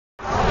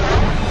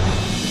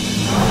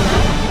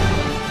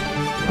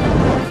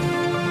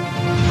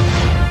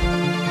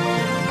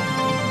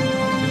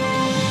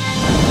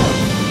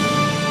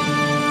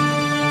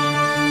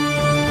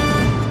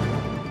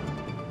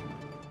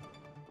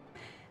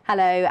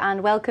Hello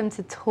and welcome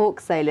to Talk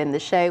Solent, the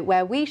show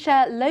where we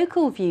share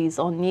local views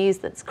on news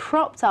that's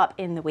cropped up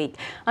in the week.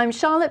 I'm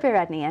Charlotte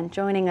Briere, Edney, and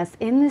joining us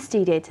in the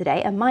studio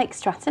today are Mike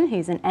Stratton,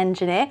 who's an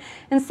engineer,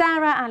 and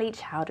Sarah Ali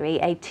Chowdhury,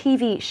 a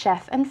TV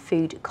chef and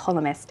food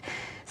columnist.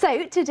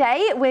 So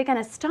today we're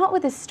going to start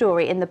with a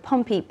story in the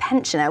Pompey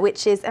Pensioner,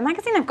 which is a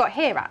magazine I've got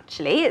here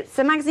actually. It's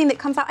a magazine that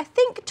comes out I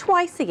think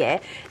twice a year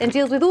and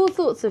deals with all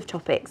sorts of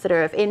topics that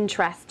are of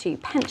interest to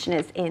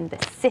pensioners in the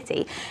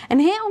city.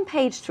 And here on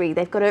page 3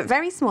 they've got a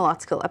very small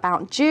article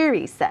about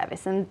jury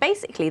service, and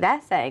basically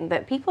they're saying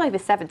that people over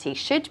 70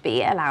 should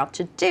be allowed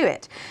to do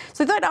it.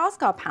 So I thought I'd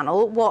ask our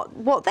panel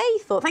what they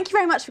thought. Thank you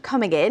very much for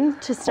coming in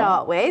to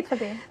start with.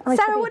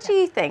 Sarah, what do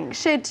you think?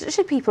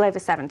 Should people over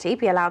 70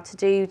 be allowed to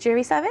do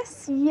jury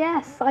service?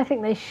 Yes, I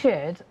think they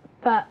should,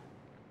 but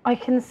I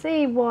can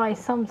see why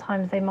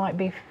sometimes they might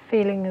be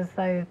feeling as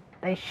though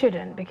they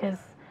shouldn't, because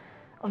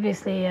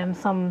obviously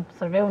some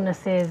sort of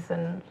illnesses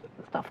and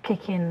stuff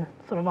kick in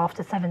sort of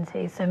after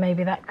 70, so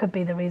maybe that could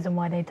be the reason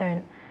why they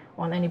don't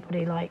want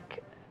anybody,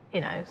 like,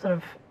 you know, sort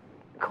of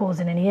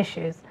causing any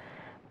issues.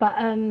 But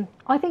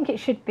I think it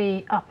should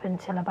be up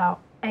until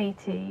about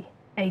 80,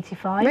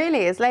 85.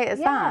 Really? As late as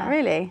that?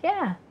 Really?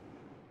 Yeah.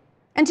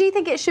 And do you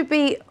think it should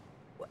be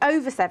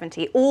over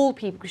 70, all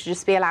people should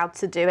just be allowed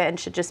to do it and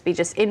should just be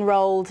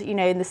enrolled, you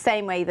know, in the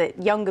same way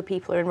that younger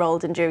people are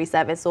enrolled in jury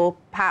service, or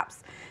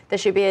perhaps there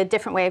should be a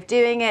different way of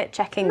doing it,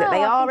 checking that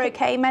they are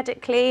okay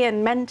medically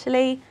and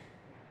mentally?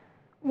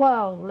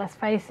 Well, let's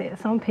face it,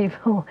 some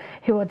people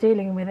who are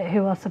dealing with it,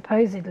 who are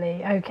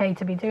supposedly okay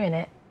to be doing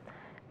it,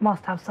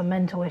 must have some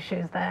mental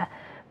issues there.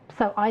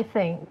 So I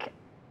think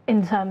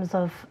in terms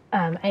of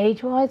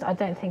age-wise, I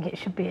don't think it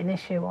should be an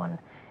issue on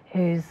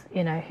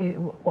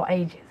what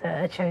ages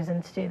are chosen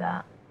to do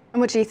that.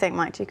 And what do you think,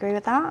 Mike? Do you agree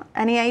with that?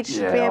 Any age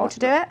should be able to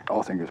do it?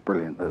 I think it's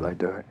brilliant that they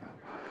do it.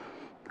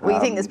 Well,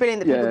 you think it's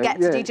brilliant that people get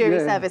to do jury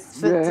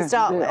service to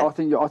start with? I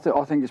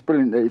think it's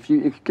brilliant that if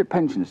you get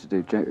pensioners to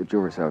do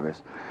jury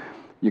service,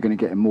 you're going to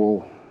get a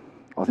more,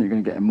 I think you're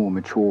going to get a more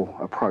mature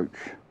approach.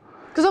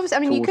 Because obviously,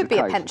 I mean, you could be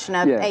a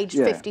pensioner aged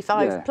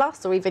 55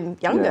 plus or even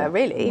younger,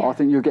 really. I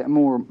think you'll get a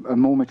more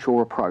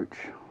mature approach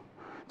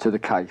to the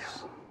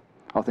case.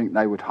 I think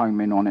they would home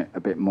in on it a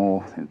bit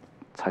more,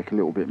 take a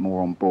little bit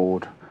more on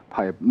board,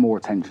 pay more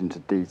attention to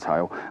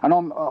detail. And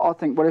I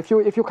think, well, if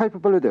you're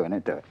capable of doing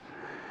it, do it.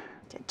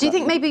 Do you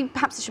think maybe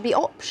perhaps it should be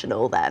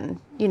optional then?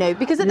 You know,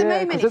 because at the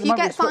moment, if you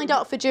get signed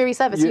up for jury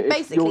service, you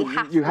basically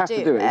have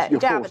to do it. You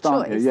don't have a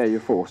choice. Yeah, you're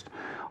forced.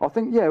 I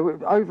think, yeah,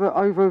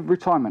 over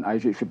retirement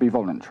age, it should be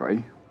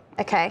voluntary.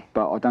 Okay.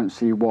 But I don't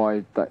see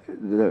why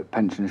the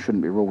pensioners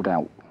shouldn't be ruled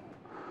out.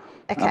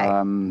 Okay.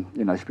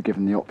 You know, should be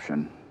given the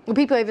option. Well,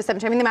 people over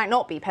 70, I mean, they might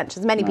not be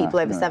pensioners. Many people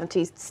over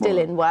 70 still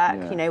in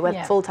work, you know,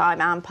 whether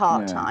full-time and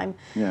part-time.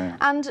 Yeah.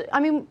 And,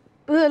 I mean,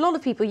 a lot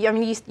of people, I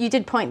mean, you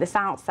did point this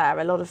out,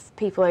 Sarah, a lot of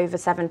people over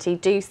 70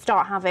 do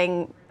start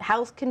having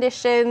health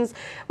conditions,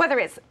 whether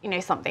it's, you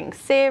know, something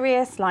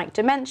serious like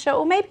dementia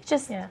or maybe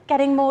just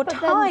getting more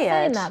tired.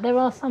 Saying that, there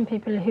are some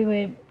people who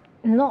are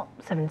not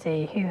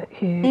 70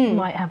 who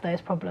might have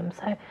those problems.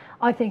 So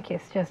I think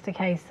it's just a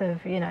case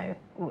of, you know,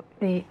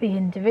 the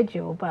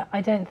individual, but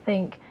I don't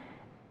think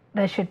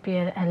there should be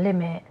a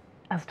limit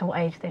as to what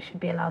age they should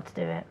be allowed to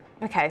do it.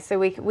 Okay, so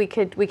we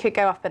could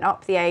go up and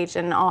up the age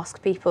and ask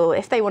people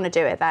if they want to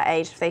do it at that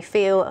age, if they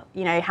feel,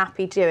 you know,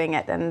 happy doing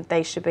it, then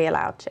they should be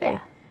allowed to. Yeah.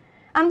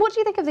 And what do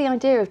you think of the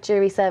idea of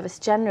jury service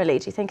generally?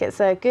 Do you think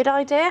it's a good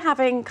idea,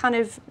 having kind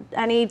of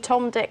any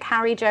Tom, Dick,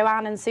 Harry,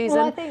 Joanne and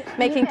Susan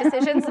making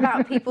decisions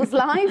about people's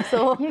lives?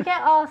 Or you get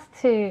asked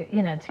to,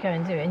 you know, to go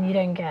and do it, and you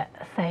don't get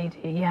a say,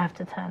 do you? You have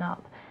to turn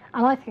up.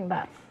 And I think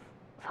that's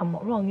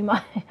somewhat wrong. You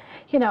might,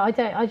 you know,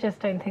 I just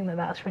don't think that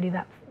that's really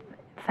that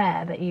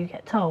fair that you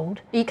get told.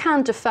 You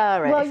can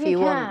defer it if you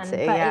want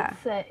to, but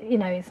it's, you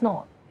know, it's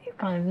not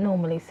kind of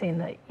normally seen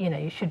that, you know,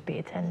 you should be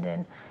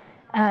attending.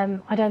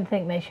 I don't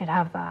think they should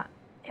have that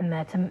in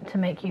there to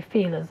make you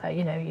feel as though,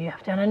 you know, you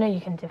have to, and I know you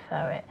can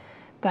defer it,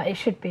 but it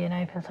should be an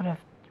open sort of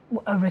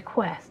a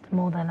request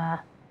more than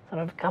a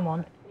sort of, come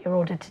on, you're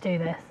ordered to do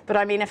this. But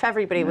I mean, if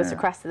everybody was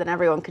requested, then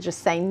everyone could just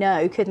say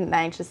no, couldn't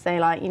they? Just say,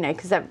 like, you know,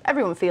 because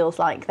everyone feels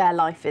like their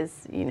life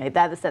is, you know,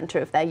 they're the centre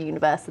of their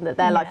universe and that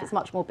their life is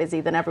much more busy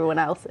than everyone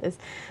else's.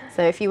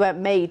 So if you weren't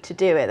made to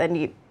do it,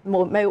 then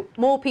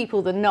more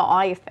people than not,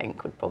 I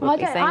think, would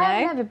probably say no.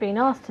 I've never been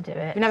asked to do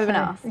it. You've never been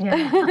asked?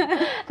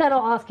 Yeah. They're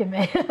not asking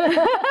me.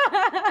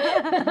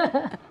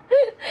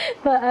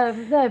 But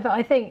no, but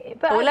I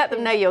think... But we'll let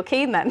them know you're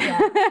keen then. Yeah.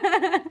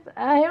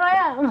 Here I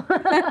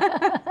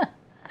am.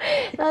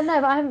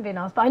 No, but I haven't been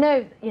asked. But I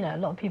know, you know, a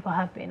lot of people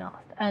have been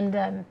asked, and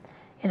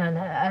you know,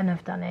 and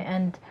have done it.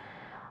 And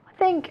I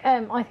think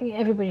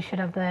everybody should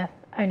have their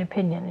own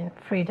opinion in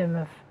freedom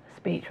of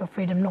speech or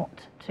freedom not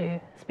to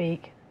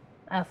speak,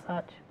 as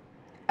such.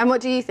 And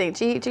what do you think?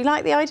 Do you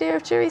like the idea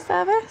of jury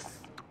service?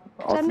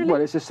 Well,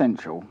 it's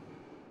essential.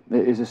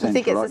 It is essential. You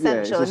think it's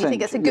essential? And you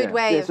think it's a good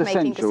way of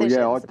making decisions?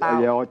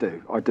 Yeah, I do,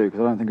 because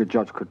I don't think a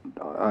judge could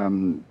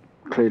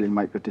clearly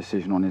make the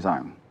decision on his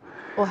own.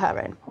 Or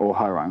her own. Or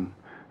her own.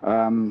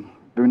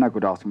 be no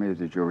good asking me to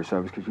do jury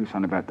service because you were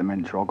saying about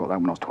dementia. I got that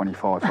when I was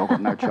 25, so I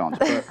got no chance.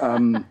 But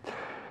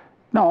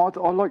no,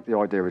 I like the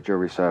idea of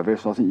jury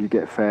service. I think you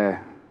get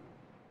fair.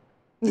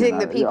 You think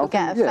that people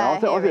get a fair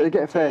hearing? I think they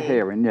get a fair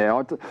hearing. Yeah,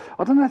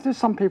 I don't know if there's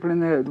some people in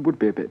there that would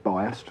be a bit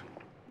biased.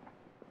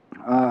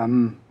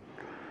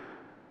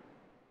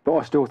 But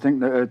I still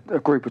think that a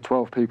group of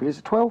 12 people, is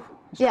it 12?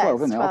 It's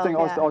 12, isn't it?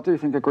 12, I do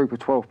think a group of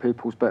 12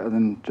 people is better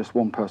than just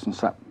one person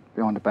sat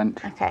behind a bench.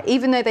 Okay,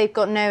 even though they've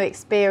got no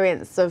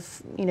experience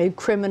of, you know,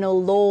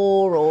 criminal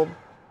law or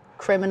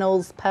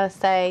criminals per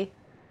se?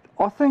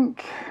 I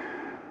think,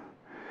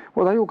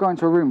 well, they all go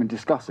into a room and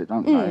discuss it,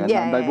 don't they? And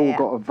they've all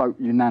got to vote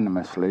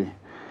unanimously.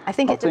 I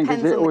think it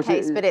depends on the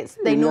case, but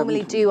they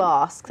normally do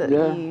ask that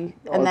you,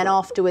 and then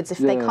afterwards, if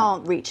they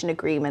can't reach an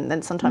agreement,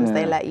 then sometimes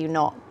they let you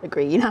not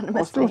agree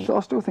unanimously.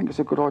 I still think it's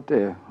a good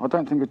idea. I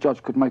don't think a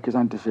judge could make his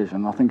own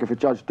decision. I think if a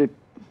judge did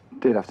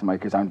have to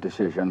make his own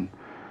decision,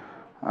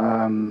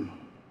 I don't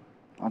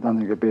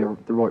think it'd be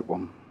the right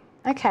one.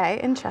 Okay,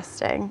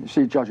 interesting. You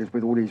see judges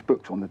with all these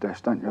books on the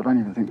desk, don't you? I don't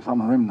even think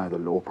some of them know the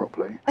law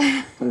properly.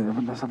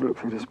 Let's have a look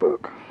through this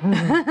book.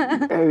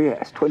 Oh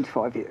yes,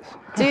 25 years.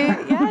 Do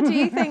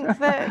you think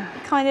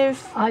that kind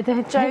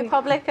of Joe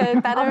Public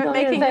are better at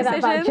making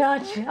decisions? That about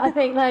judge. I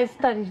think they've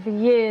studied for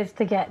years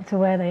to get to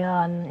where they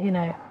are, and you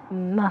know,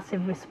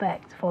 massive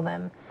respect for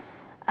them,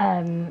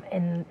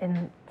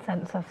 in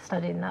sense of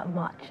studying that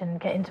much and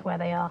getting to where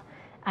they are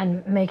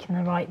and making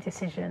the right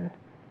decision.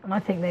 And I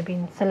think they've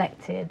been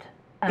selected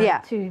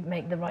to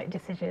make the right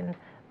decision,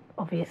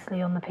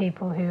 obviously, on the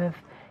people who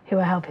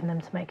are helping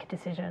them to make a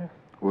decision.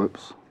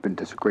 Whoops, been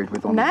disagreed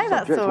with on the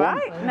subject. No, that's all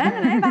right.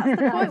 No, that's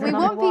the point. We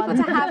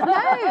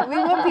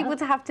want people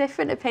to have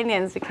different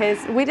opinions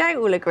because we don't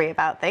all agree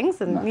about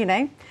things, and you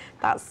know,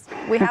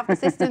 we have the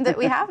system that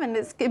we have, and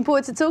it's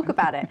important to talk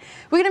about it.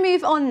 We're going to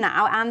move on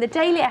now, and the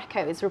Daily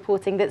Echo is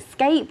reporting that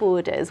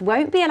skateboarders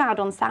won't be allowed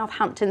on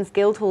Southampton's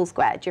Guildhall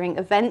Square during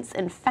events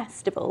and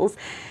festivals.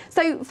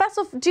 So, first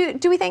off,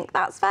 do we think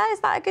that's fair?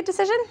 Is that a good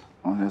decision?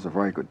 Oh, that's a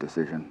very good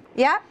decision.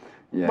 Yeah?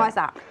 Why is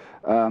that?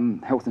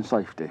 Health and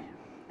safety.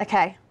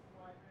 Okay.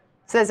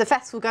 So there's a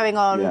festival going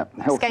on,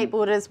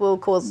 skateboarders will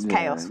cause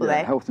chaos, will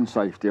they? Health and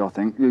safety, I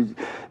think.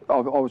 I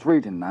was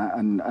reading that,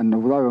 and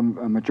although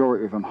a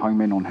majority of them home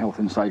in on health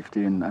and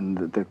safety and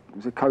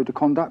the code of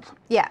conduct,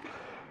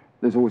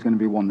 there's always going to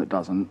be one that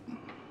doesn't.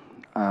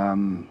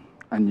 And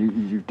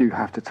you do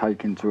have to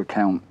take into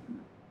account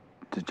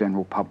the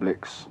general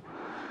public's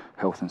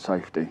health and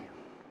safety.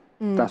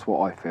 That's what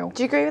I feel.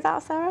 Do you agree with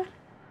that, Sarah?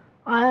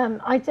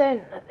 I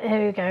don't.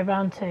 Here we go,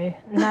 round two.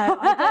 No,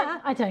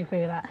 I don't agree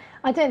with that.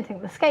 I don't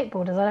think the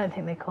skateboarders. I don't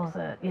think they cause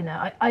a. You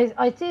know,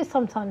 I do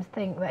sometimes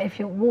think that if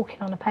you're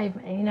walking on a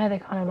pavement, and you know, they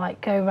kind of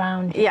like go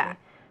round you. Yeah.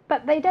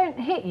 But they don't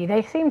hit you.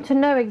 They seem to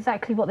know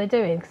exactly what they're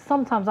doing.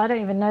 Sometimes I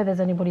don't even know there's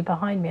anybody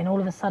behind me, and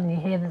all of a sudden you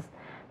hear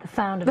the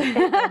sound of a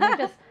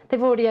skateboard.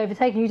 They've already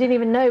overtaken you. You didn't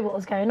even know what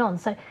was going on.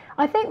 So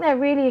I think they're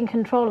really in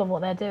control of what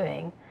they're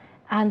doing,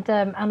 and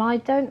I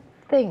don't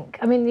think.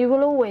 I mean, you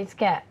will always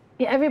get.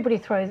 Everybody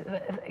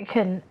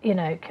can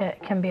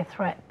be a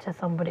threat to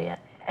somebody at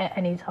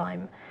any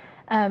time,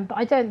 but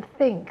I don't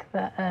think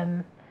that.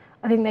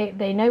 I think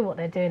they know what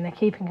they're doing. They're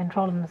keeping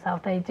control of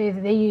themselves.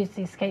 They use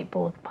these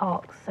skateboard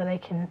parks so they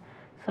can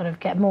sort of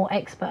get more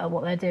expert at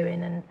what they're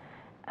doing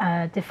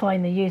and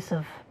define the use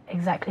of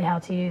exactly how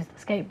to use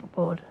the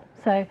skateboard.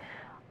 So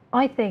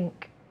I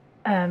think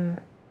that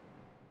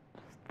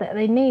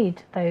they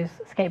need those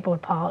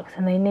skateboard parks,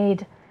 and they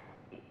need,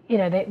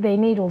 they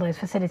need all those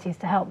facilities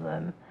to help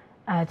them.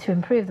 To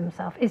improve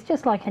themselves. It's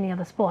just like any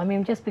other sport. I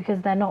mean, just because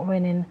they're not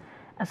winning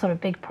a sort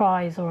of big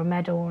prize or a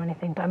medal or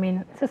anything, but I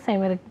mean, it's the same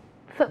with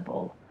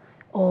football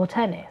or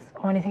tennis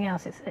or anything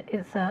else.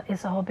 It's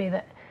a hobby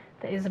that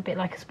is a bit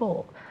like a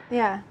sport.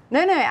 Yeah.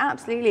 No, it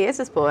absolutely is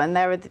a sport, and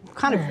there are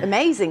kind of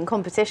amazing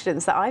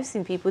competitions that I've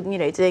seen people,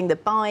 doing the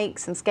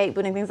bikes and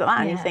skateboarding, things like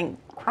that, and you think,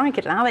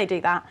 crikey, I don't know how they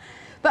do that.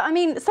 But I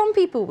mean, some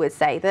people would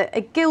say that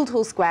a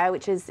Guildhall Square,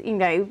 which is,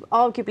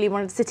 arguably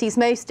one of the city's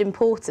most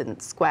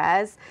important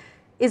squares,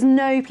 is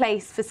no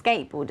place for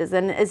skateboarders.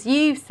 And as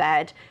you've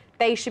said,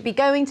 they should be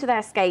going to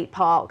their skate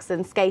parks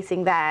and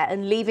skating there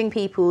and leaving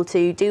people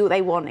to do what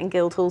they want in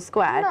Guildhall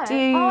Square.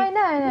 No,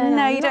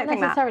 No, you don't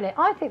think necessarily. That?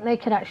 I think they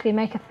could actually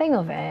make a thing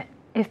of it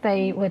if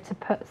they were to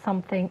put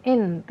something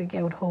in the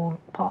Guildhall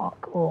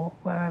Park or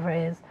wherever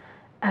it is.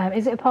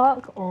 Is it a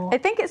park or? I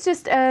think it's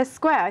just a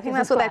square. I think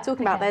that's what they're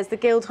talking about. There's the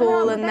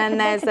Guildhall, and then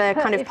there's a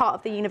kind of part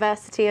of the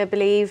university, I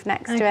believe,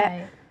 next to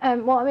it.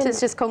 Well, I mean, so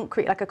it's just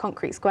concrete, like a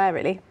concrete square,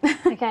 really.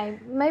 Okay,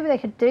 maybe they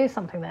could do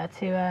something there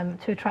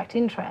to attract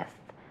interest,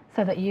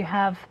 so that you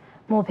have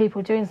more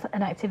people doing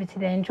an activity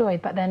they enjoy,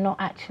 but they're not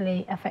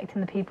actually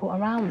affecting the people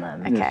around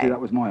them. Okay, yeah, see,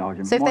 that was my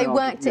argument. So if they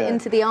worked it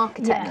into the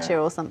architecture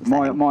or something.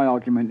 My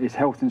argument is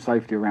health and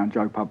safety around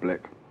Joe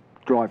Public,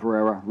 driver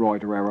error,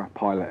 rider error,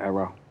 pilot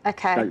error,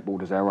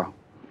 skateboarders error.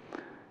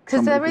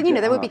 Because there would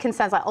be hurt.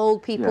 concerns like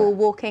old people Yeah.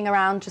 walking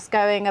around just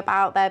going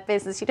about their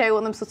business. You don't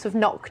want them sort of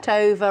knocked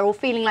over or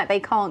feeling like they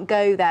can't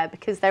go there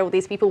because there are all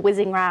these people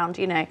whizzing around,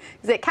 you know,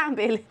 because it can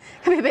be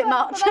a bit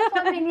much. But that's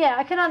what I mean, yeah,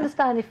 I can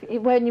understand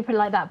when you put it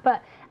like that,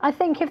 but I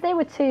think if they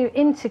were to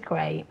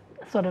integrate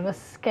sort of a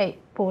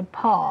skateboard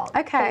park,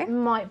 Okay. it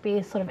might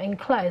be sort of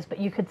enclosed, but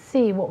you could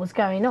see what was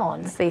going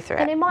on. See through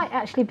and it. it might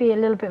actually be a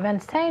little bit of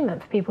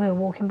entertainment for people who are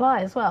walking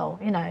by as well,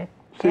 you know.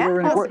 See, Yeah, we're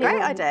in that's a agree-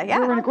 great idea, yeah.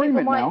 We're in People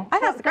agreement might now. I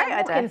think that's a great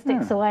walking idea.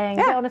 sticks away and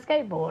Yeah. get on a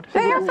skateboard.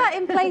 They have that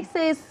in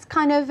places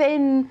kind of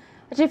in,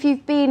 I don't know if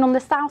you've been on the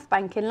South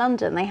Bank in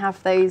London, they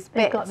have those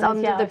They've bits got those,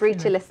 under yeah, the I've seen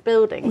them. Brutalist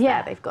buildings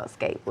Yeah. there. They've got I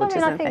skateboarders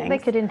mean, I and think things. they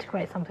could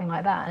integrate something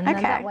like that, and then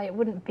Okay. that way it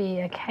wouldn't be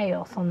a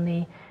chaos on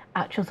the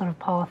actual sort of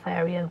path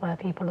areas where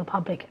people are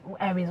public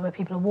areas where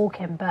people are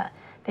walking, but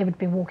they would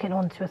be walking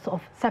onto a sort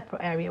of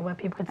separate area where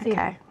people could see them.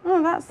 Okay.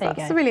 Oh, that's There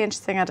you a go. really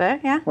interesting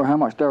idea, yeah. Well, how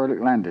much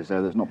derelict land is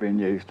there that's not being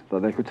used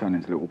that they could turn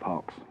into little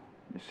parks?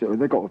 You see,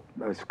 they've got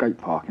a skate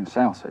park in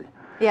Southsea,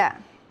 Yeah.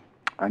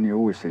 and you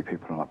always see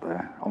people up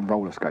there on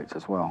roller skates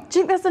as well. Do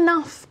you think there's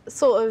enough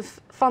sort of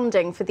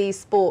funding for these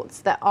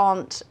sports that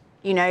aren't,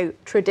 you know,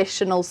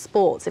 traditional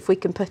sports, if we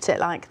can put it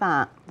like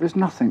that? There's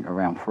nothing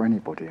around for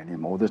anybody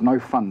anymore. There's no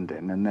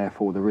funding, and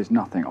therefore there is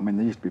nothing. I mean,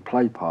 there used to be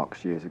play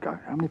parks years ago.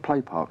 How many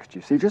play parks do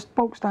you see? Just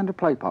bulk standard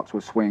play parks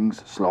with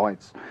swings,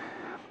 slides.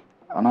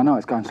 And I know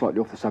it's going slightly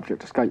off the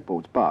subject of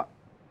skateboards, but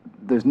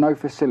there's no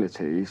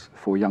facilities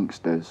for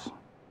youngsters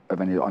of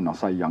any, and I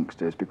say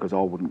youngsters because I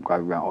wouldn't go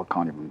around, I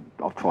can't even,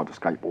 I've tried to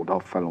skateboard,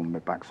 I've fell on my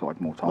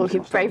backside more times. Well, than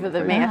you're I've stood on braver my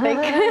than feet. me, I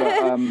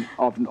think.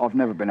 But, I've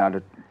never been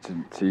able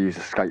to use a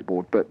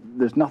skateboard, but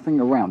there's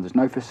nothing around, there's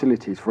no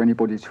facilities for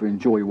anybody to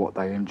enjoy what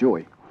they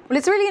enjoy. Well,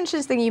 it's really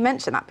interesting you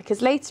mention that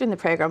because later in the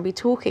programme we'll be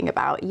talking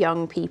about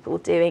young people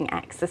doing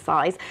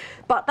exercise.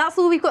 But that's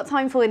all we've got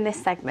time for in this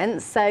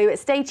segment, so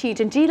stay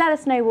tuned and do let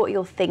us know what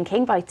you're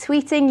thinking by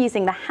tweeting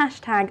using the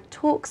hashtag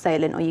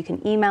TalkSolent, or you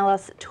can email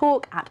us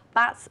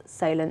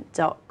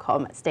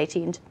talk@thatssolent.com. Stay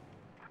tuned.